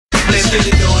Get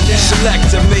it on down.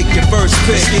 Select to make your first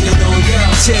pick. Get it on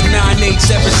down. 10, 9, 8,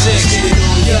 7, 6. Get it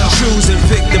on down. Choose and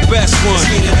pick the best one.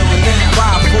 Get it on down.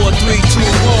 5, 4, 3, 2,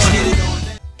 1. Get it on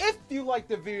down. If you like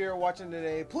the video you're watching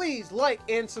today, please like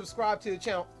and subscribe to the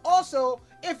channel. Also,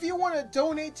 if you want to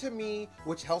donate to me,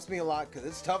 which helps me a lot because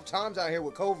it's tough times out here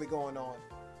with COVID going on,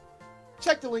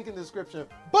 check the link in the description.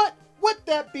 But with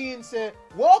that being said,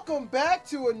 welcome back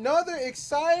to another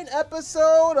exciting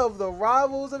episode of the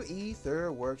Rivals of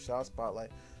Aether Workshop Spotlight.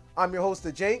 I'm your host,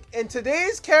 the Jank, and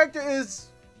today's character is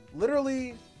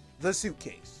literally the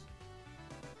Suitcase.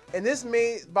 And this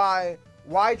made by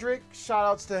Wydrick. Shout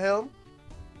outs to him.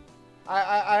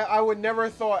 I would never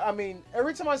thought, I mean,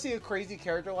 every time I see a crazy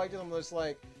character like this, I'm just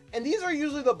like, and these are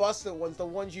usually the busted ones, the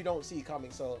ones you don't see coming,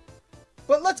 so.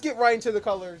 But let's get right into the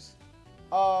colors.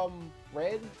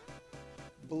 Red,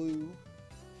 blue,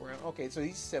 brown. Okay, so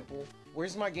he's simple.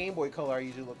 Where's my Game Boy color I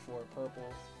usually look for? Purple.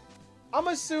 I'm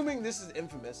assuming this is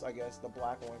infamous, I guess, the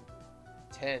black one.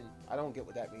 10. I don't get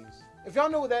what that means. If y'all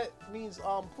know what that means,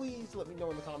 please let me know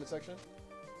in the comment section.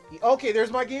 Okay,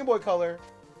 there's my Game Boy color.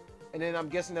 And then I'm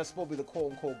guessing that's supposed to be the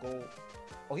quote-unquote gold.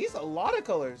 Oh, he's a lot of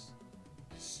colors.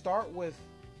 Start with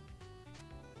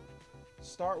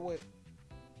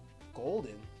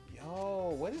golden.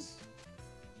 Yo, what is...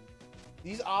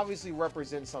 These obviously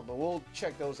represent something. We'll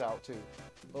check those out too.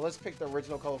 But let's pick the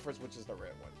original color first, which is the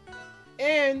red one.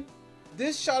 And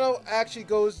this shout out actually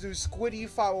goes to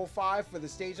Squiddy505 for the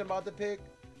stage I'm about to pick.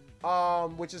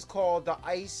 Which is called the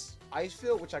Ice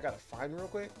Field, which I gotta find real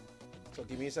quick. So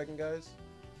give me a second, guys.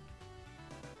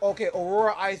 Okay,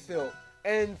 Aurora Ice Field.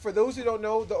 And for those who don't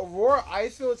know, the Aurora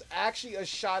Ice Field is actually a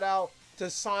shout out to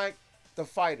Sonic the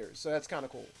Fighter. So that's kind of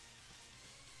cool.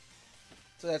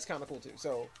 Too.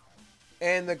 So,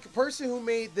 and the person who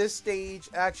made this stage,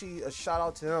 actually a shout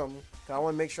out to him. I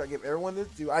want to make sure I give everyone this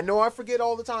due. I know I forget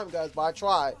all the time, guys, but I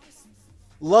try.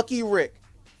 Lucky Rick.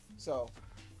 So,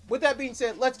 with that being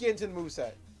said, let's get into the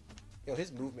moveset. Yo,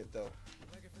 his movement though.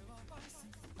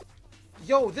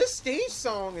 Yo, this stage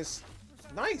song is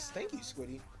nice. Thank you,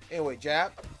 Squiddy. Anyway,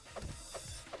 jab.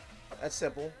 That's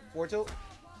simple. Forward tilt.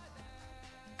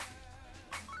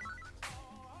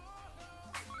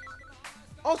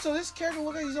 Oh, so this character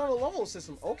looks like he's on a level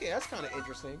system. Okay, that's kind of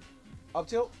interesting. Up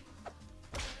tilt.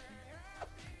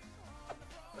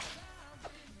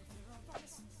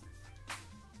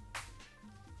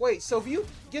 Wait, so if you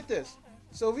get this,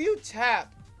 so if you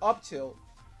tap up tilt,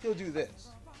 he'll do this.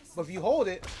 But if you hold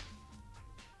it,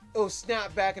 it'll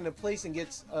snap back into place and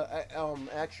gets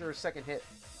extra second hit.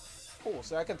 Cool,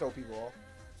 so I can throw people off.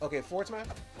 Okay, forward smash.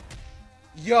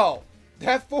 Yo,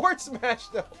 that forward smash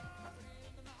though.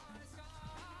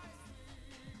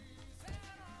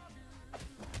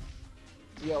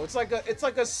 Yo, it's like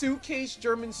a suitcase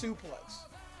German suplex.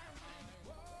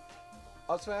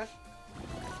 Up smash.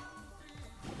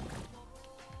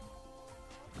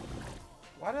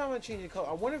 Why did I want to change the color?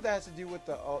 I wonder if that has to do with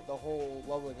the whole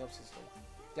leveling up system.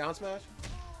 Down smash.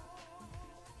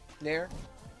 Nair.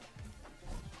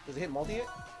 Does it hit multi-hit?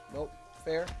 Nope.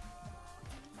 Fair.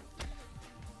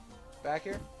 Back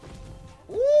here.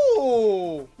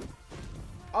 Ooh!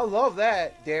 I love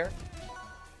that. Dare.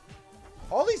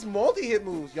 All these multi-hit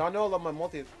moves. Y'all know I love my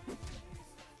multi-hit.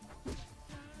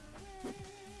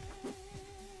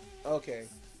 Okay.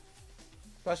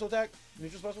 Special attack?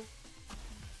 Neutral special?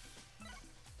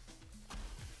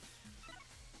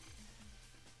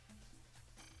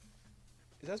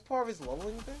 Is that part of his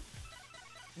leveling thing?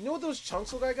 You know what those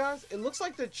chunks look like, guys? It looks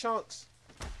like the chunks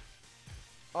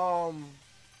from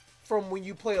when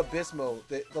you play Abyss mode,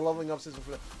 the leveling up system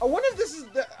for that. I wonder if this is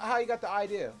how you got the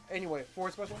idea. Anyway,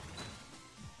 forward special,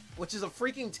 which is a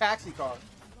freaking taxi car.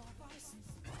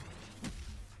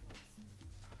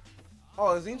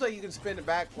 Oh, it seems like you can spin it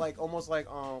back like almost like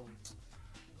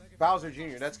Bowser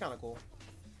Jr. That's kind of cool.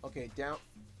 Okay, down.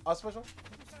 Up special.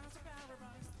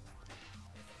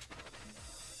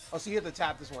 Oh, so you have to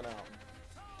tap this one out.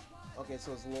 Okay,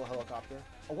 so it's a little helicopter.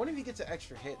 I wonder if he gets an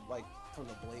extra hit, like, from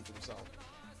the blade himself.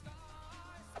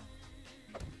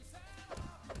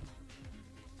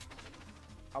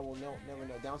 I will never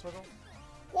know. Down special?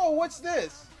 Whoa, what's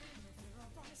this?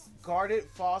 Guarded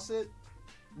faucet.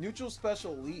 Neutral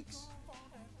special leaks.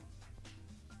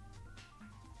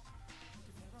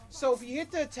 So if you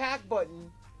hit the attack button,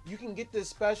 you can get this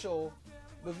special.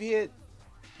 But if you hit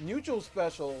neutral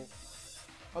special,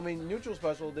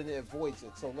 then it avoids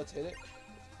it. So let's hit it.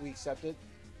 We accept it.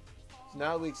 So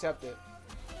now we accept it.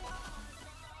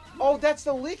 Oh, that's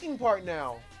the leaking part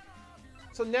now.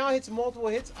 So now it hits multiple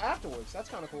hits afterwards. That's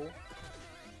kind of cool.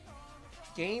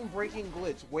 Game breaking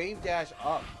glitch. Wave dash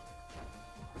up.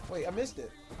 Wait, I missed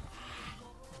it.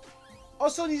 Oh,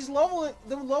 so these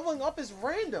leveling up is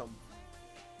random.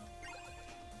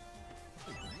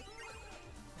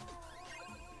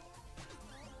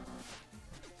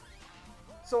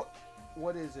 So,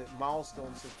 what is it?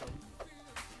 Milestone system.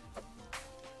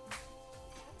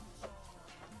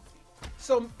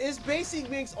 So, it's basically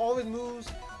makes all his moves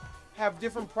have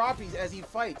different properties as he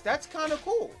fights. That's kind of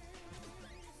cool.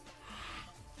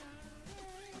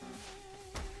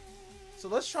 So,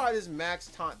 let's try this max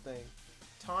taunt thing.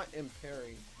 Taunt and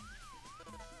parry.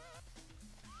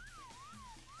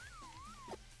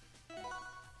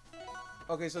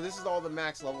 Okay, so this is all the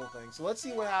max level thing. So let's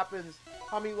see what happens,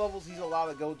 how many levels he's allowed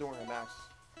to go during a match.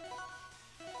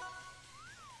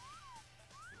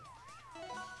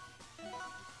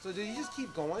 So did he just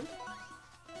keep going?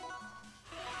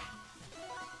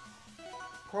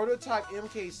 Prototype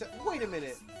MK7. Wait a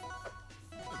minute.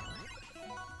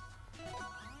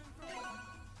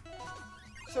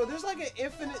 So there's like an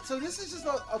infinite. So this is just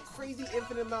a crazy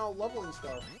infinite amount of leveling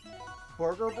stuff.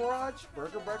 Burger Barrage?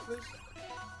 Burger Breakfast?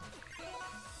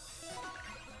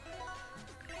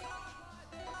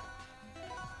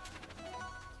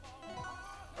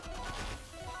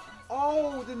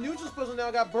 Oh, the neutral special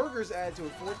now got burgers added to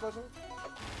it. 4 special?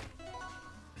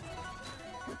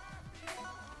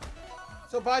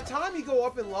 So by the time you go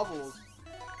up in levels,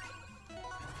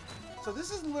 so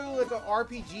this is literally like an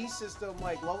RPG system,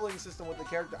 like leveling system with the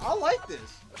character. I like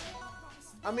this.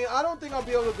 I mean, I don't think I'll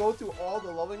be able to go through all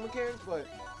the leveling mechanics, but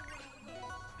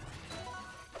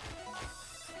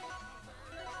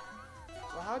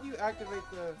so how do you activate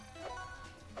the?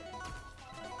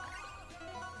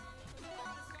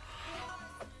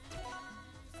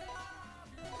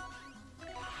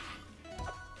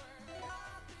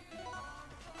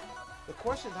 The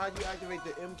question is, how do you activate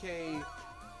the MK?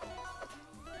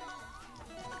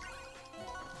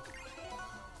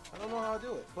 I don't know how to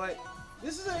do it, but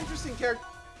this is an interesting character.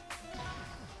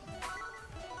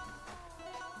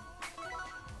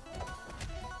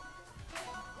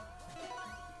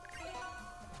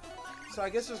 So I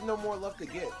guess there's no more left to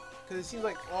get, because it seems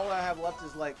like all I have left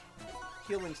is like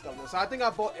healing stuff. So I think I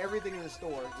bought everything in the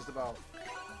store, just about.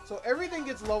 So everything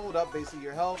gets leveled up, basically,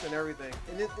 your health and everything.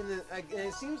 And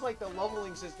it seems like the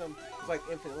leveling system is like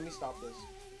infinite. Let me stop this.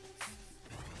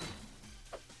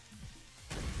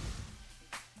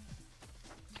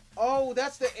 Oh,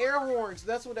 that's the air horns.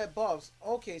 That's what that buffs.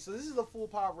 Okay, so this is the full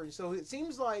power version. So it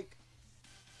seems like,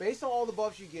 based on all the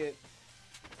buffs you get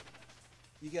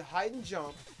hide and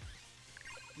jump,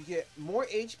 you get more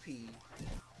HP,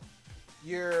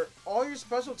 all your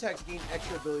special attacks gain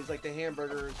extra abilities, like the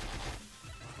hamburgers.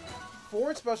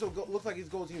 Forward special looks like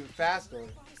it goes even faster.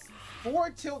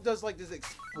 Forward tilt does like this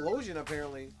explosion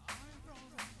apparently,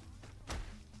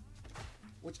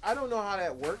 which I don't know how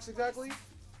that works exactly,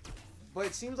 but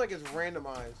it seems like it's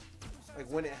randomized, like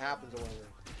when it happens or whatever.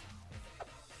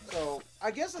 So I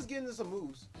guess let's get into some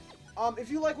moves. If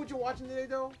you like what you're watching today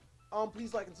though,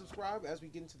 please like and subscribe as we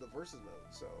get into the versus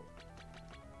mode. So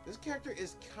this character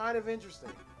is kind of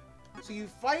interesting. So you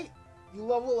fight, you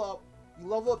level up,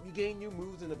 you gain new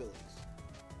moves and abilities.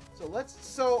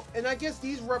 So and I guess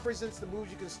these represents the moves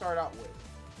you can start out with.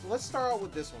 So let's start out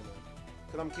with this one then,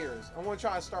 because I'm curious. I want to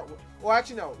try to start with, well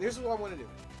actually no, here's what I want to do.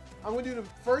 I'm going to do the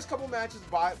first couple matches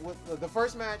with the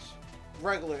first match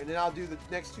regular, and then I'll do the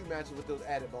next 2 matches with those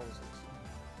added bonuses.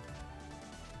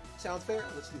 Sounds fair?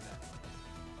 Let's do that.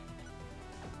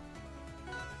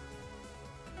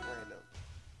 Random.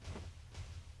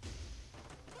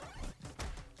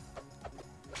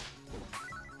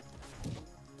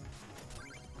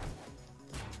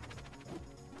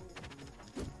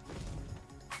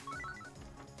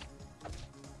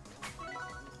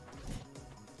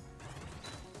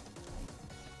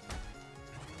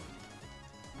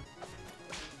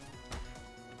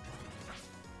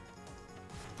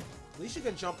 At least you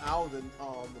can jump out of the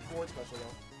forward special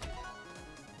though.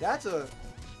 That's a...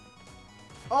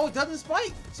 Oh, it doesn't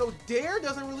spike! So Dare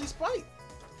doesn't really spike.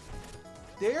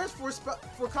 Dare's for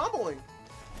comboing.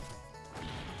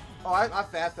 Oh, I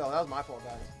fast fell. That was my fault,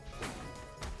 guys.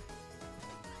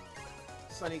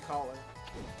 Sunny Collar.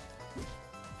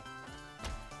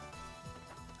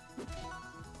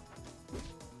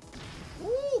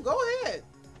 Ooh, go ahead!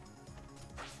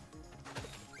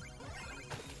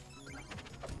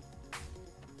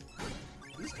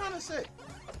 He's kind of sick.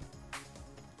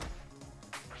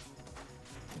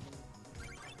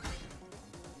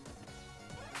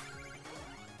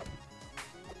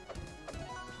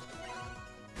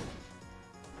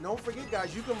 Don't forget,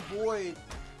 guys, you can void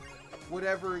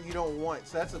whatever you don't want.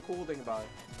 So that's the cool thing about it.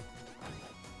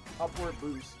 Upward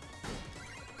boost.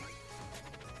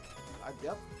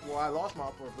 I lost my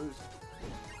upward boost.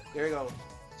 There you go.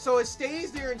 So it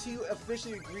stays there until you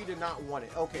officially agree to not want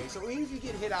it. Okay, so even if you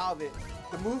get hit out of it,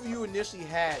 the move you initially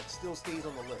had still stays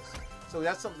on the list. So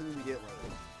that's something we did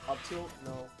learn. Up tilt?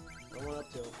 No. No one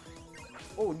up tilt.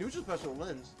 Oh, neutral special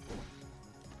lens.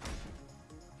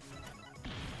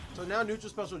 So now neutral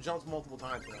special jumps multiple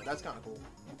times now. That's kind of cool.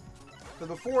 Because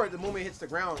before, the moment it hits the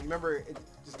ground, remember, it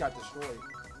just got destroyed.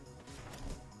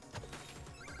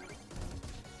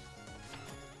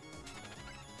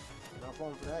 Not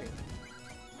falling for that.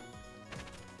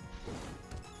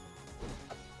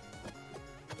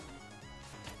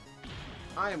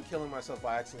 I am killing myself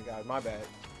by accident, guys. My bad.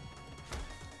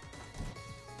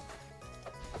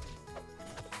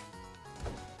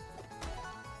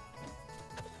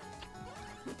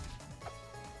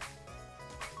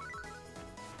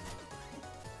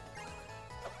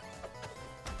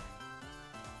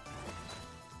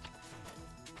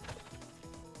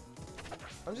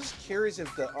 I'm just curious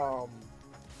if the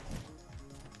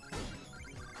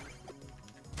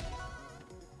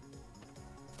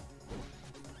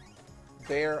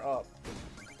bear up.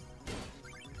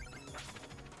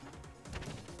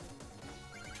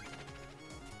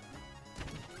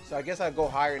 So I guess I go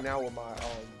higher now with my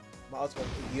outspeed.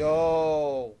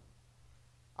 Yo,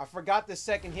 I forgot the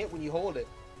second hit when you hold it.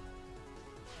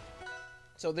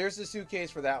 So there's the suitcase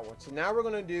for that one. So now we're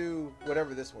gonna do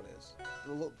whatever this one is.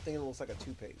 The little thing that looks like a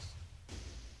toothpaste.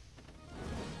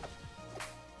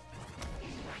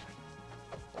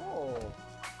 Oh.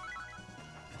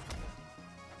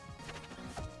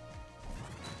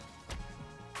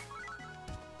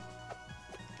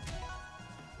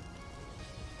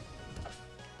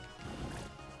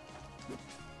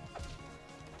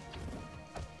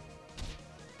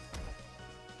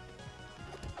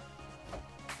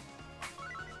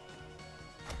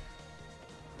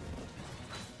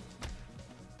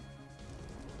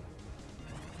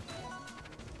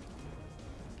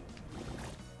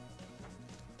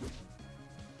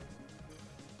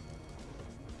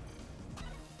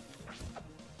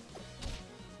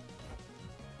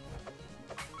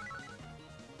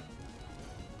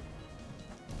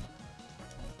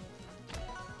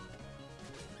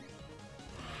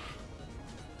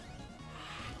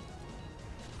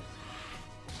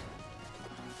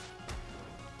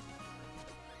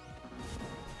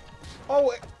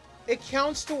 Oh, it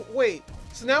counts to... Wait.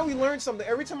 So now we learned something.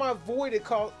 Every time I avoid it,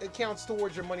 it counts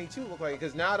towards your money too, look like.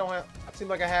 Because now I don't have... It seems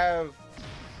like I have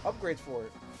upgrades for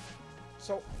it.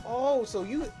 So... Oh, so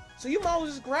you might as well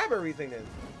just grab everything then.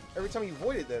 Every time you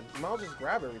avoid it then. You might as well just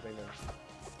grab everything then.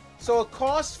 So it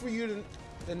costs for you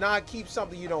to not keep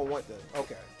something you don't want then.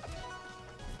 Okay.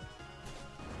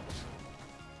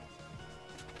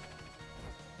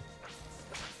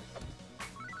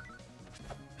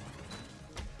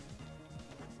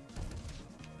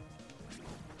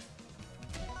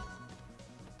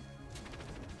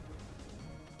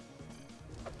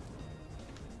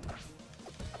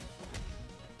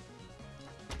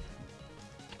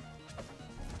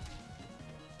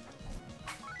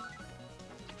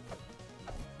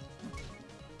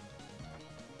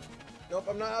 Nope,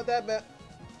 I'm not out that bad.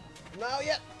 I'm not out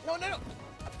yet. No, no, no.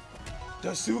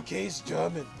 The suitcase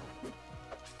German.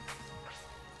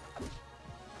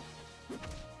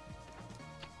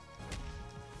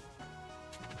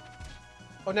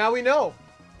 Oh, now we know.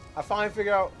 I finally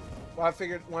figured out what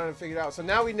wanted to figure out. So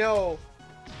now we know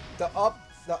the up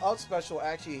special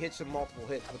actually hits him multiple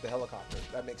hits with the helicopter.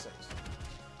 That makes sense.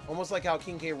 Almost like how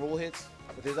King K. Rool hits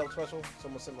with his up special. It's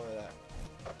almost similar to that.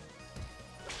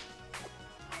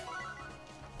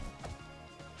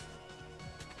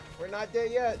 We're not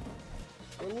dead yet.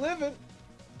 We're living.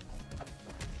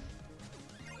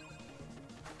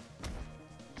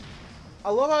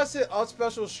 I love how it said up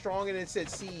special strong and it said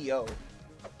CEO.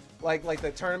 Like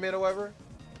the tournament or whatever.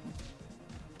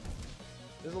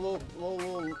 There's a little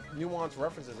nuanced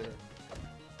references there.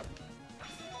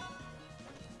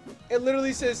 It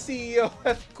literally says CEO.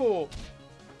 That's cool.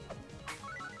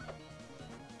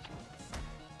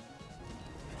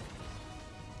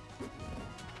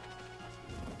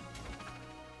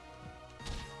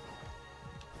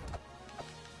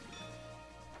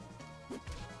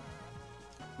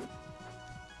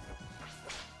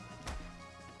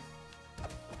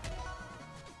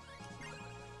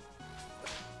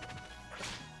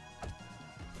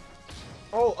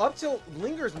 Oh, up tilt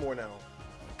lingers more now.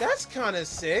 That's kind of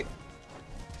sick.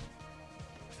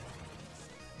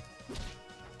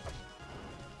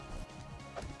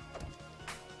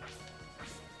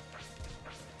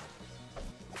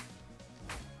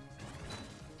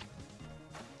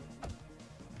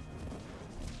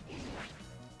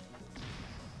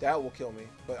 That will kill me,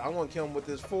 but I want to kill him with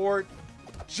this forward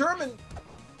German.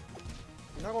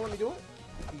 You're not gonna let me do it?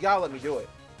 You gotta let me do it.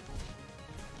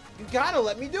 You gotta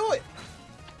let me do it!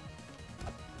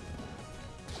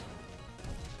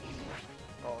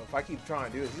 Oh, if I keep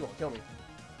trying to do this, he's gonna kill me.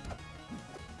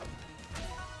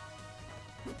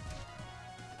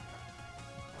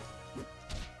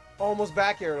 Almost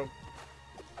back aired him.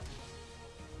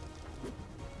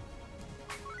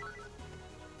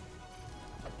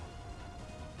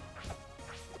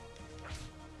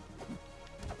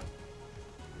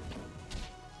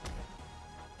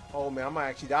 Oh man, I might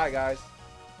actually die, guys.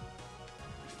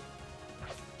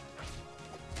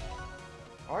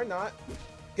 Or not.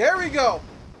 There we go!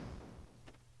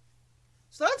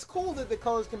 So that's cool that the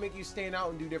colors can make you stand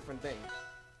out and do different things.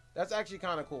 That's actually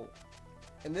kind of cool.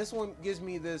 And this one gives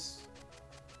me this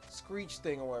screech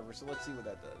thing or whatever, so let's see what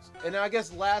that does. And I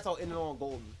guess last I'll end it on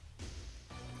golden.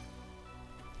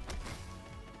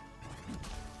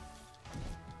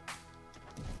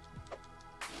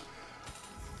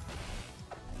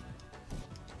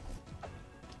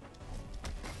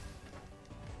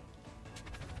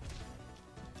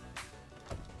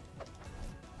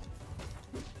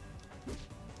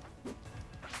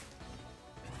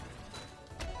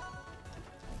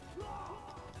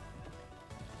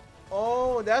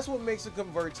 Oh, that's what makes it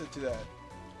converts it to that.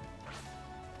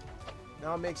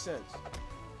 Now it makes sense.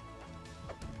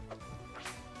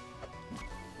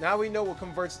 Now we know what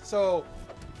converts. So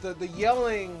the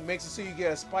yelling makes it so you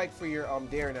get a spike for your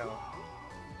dare now.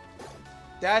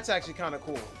 That's actually kind of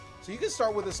cool. So you can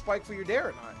start with a spike for your dare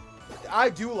or not. I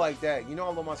do like that. You know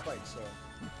I love my spikes, so.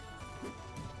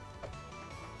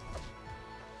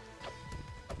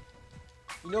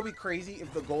 You know it'd be crazy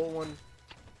if the gold one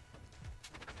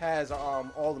has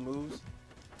all the moves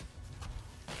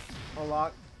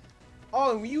unlocked.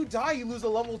 Oh, and when you die, you lose a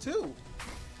level too.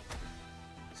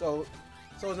 So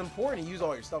it's important to use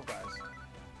all your stuff, guys.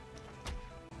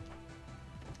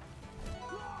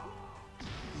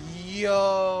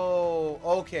 Yo,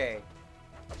 okay.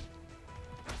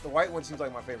 The white one seems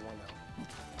like my favorite one now.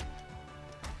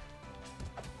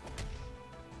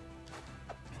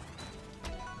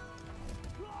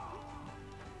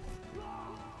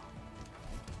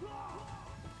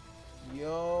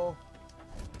 Yo.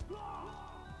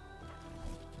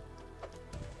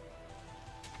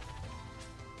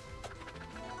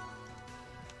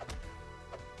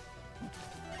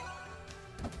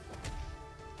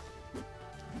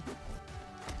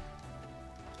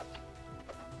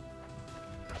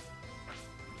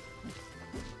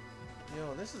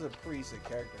 Yo, this is a pretty sick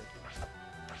character.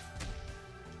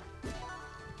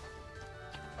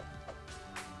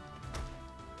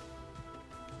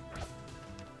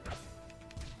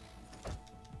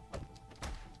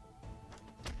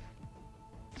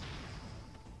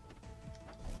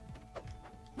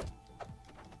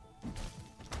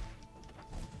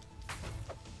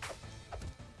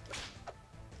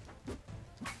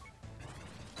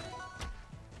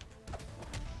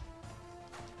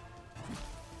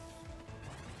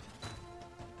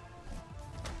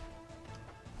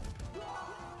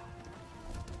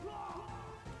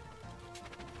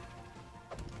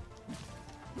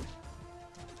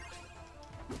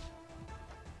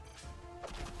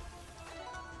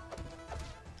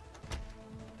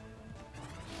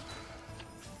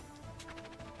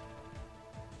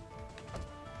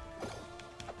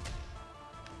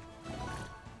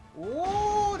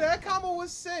 Whoa, that combo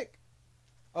was sick.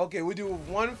 Okay, we'll do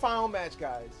one final match,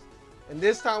 guys. And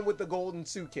this time with the golden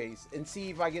suitcase. And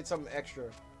see if I get something extra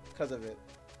because of it.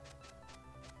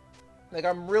 Like,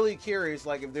 I'm really curious,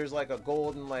 like, if there's, like, a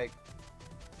golden, like...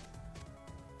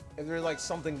 If there's, like,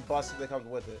 something busted that comes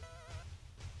with it.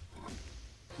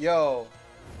 Yo.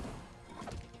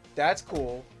 That's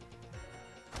cool.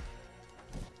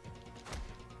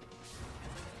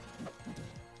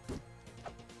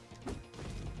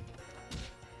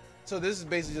 So this is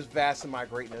basically just vast in my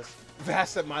greatness.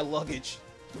 Vast at my luggage.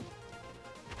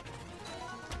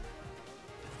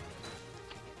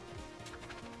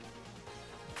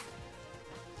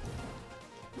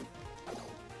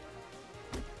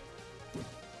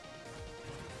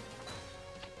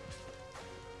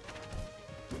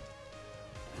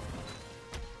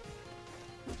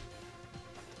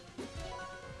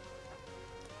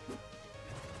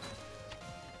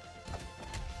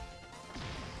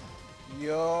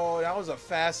 Yo, that was a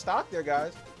fast stock there,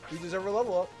 guys. You deserve a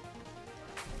level up.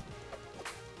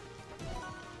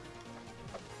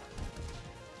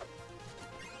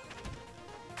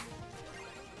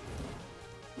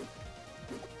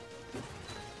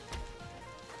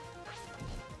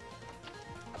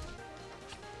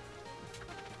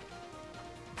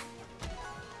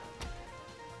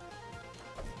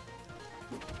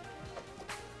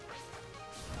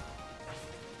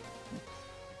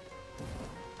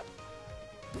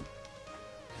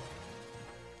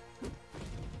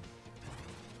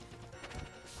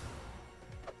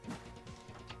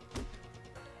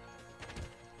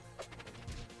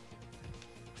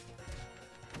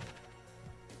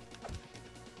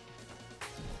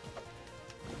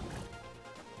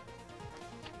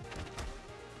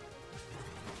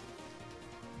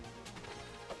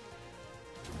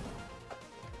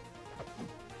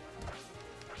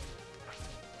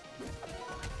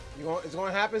 It's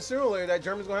going to happen sooner or later. That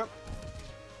German's going to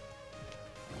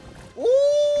happen.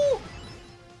 Ooh!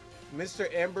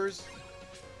 Mr. Embers.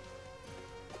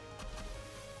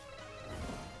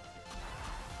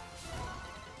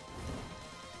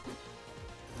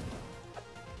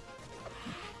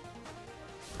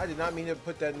 I did not mean to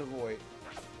put that in the void.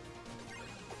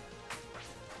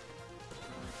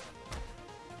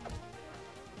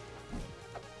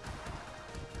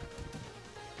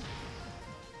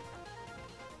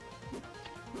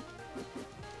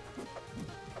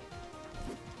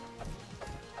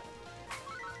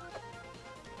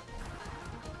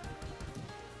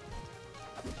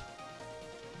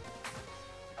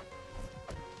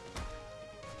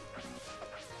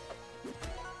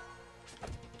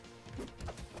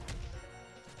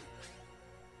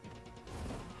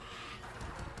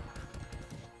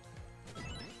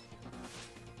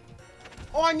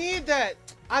 Oh, I needed that!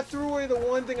 I threw away the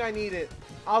one thing I needed.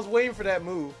 I was waiting for that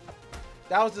move.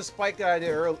 That was the spike that I did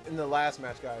early in the last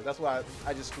match, guys. That's why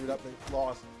I just screwed up and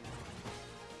lost.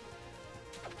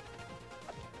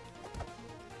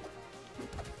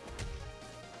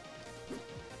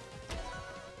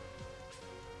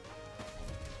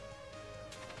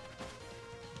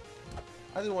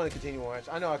 I just want to continue on.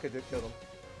 I know I could have killed him.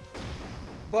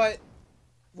 But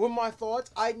with my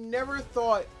thoughts, I never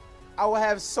thought I would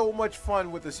have so much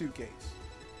fun with the suitcase.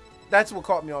 That's what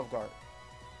caught me off guard.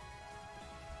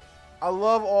 I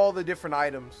love all the different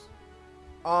items.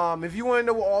 If you want to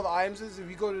know what all the items is, if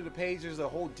you go to the page, there's a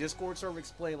whole Discord server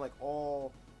explaining like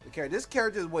all the characters. This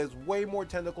character was way more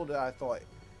technical than I thought.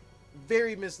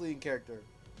 Very misleading character.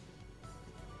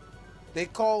 They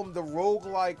call him the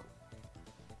roguelike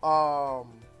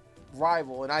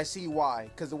rival, and I see why,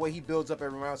 because the way he builds up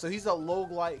every round. So he's a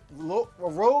roguelike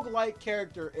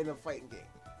character in a fighting game,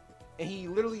 and he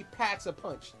literally packs a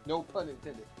punch, no pun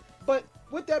intended. But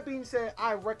with that being said,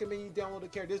 I recommend you download the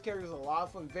character. This character is a lot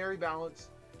of fun, very balanced,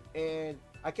 and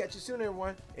I'll catch you soon,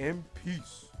 everyone, and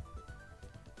peace.